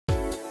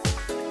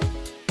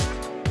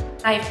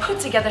I've put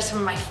together some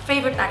of my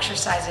favorite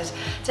exercises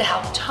to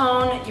help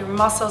tone your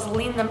muscles,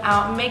 lean them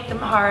out, make them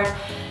hard,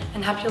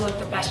 and help you look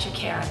the best you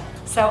can.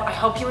 So I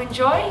hope you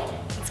enjoy.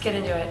 Let's get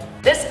into it.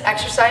 This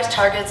exercise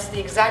targets the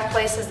exact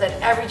places that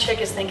every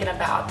chick is thinking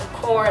about. The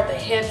core, the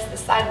hips, the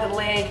side of the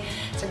leg.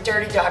 It's a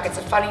dirty dog. It's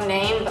a funny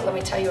name, but let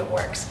me tell you it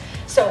works.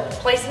 So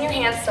placing your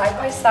hands side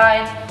by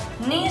side,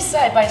 knees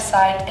side by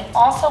side, and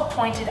also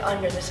pointed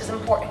under. This is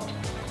important.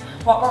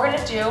 What we're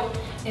gonna do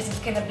is it's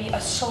gonna be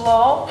a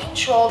slow,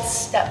 controlled,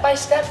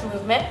 step-by-step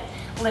movement,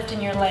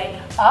 lifting your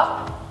leg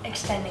up,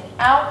 extending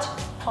out,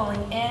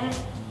 pulling in,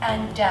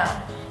 and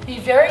down. Be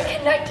very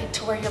connected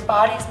to where your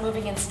body's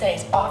moving and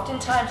stays.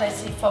 Oftentimes I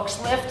see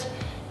folks lift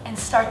and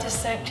start to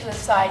sink to the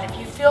side. If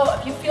you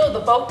feel the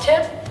boat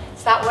tip,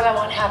 it's not what I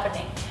want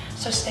happening.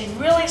 So stay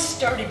really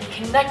sturdy, be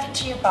connected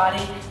to your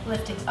body,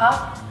 lifting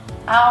up,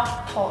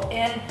 out, pull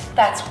in.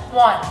 That's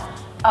 1,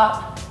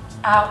 up,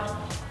 out,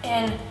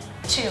 in,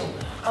 2.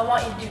 I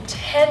want you to do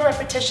 10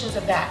 repetitions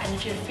of that. And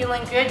if you're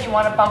feeling good, you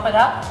want to bump it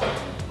up.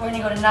 We're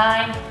going to go to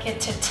 9, get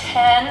to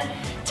 10,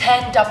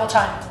 10 double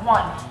time.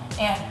 1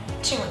 and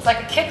 2. It's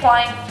like a kick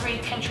line. 3,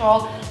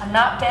 controlled. I'm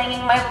not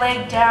banging my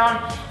leg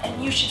down,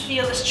 and you should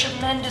feel this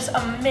tremendous,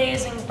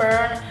 amazing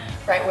burn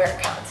right where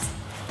it counts.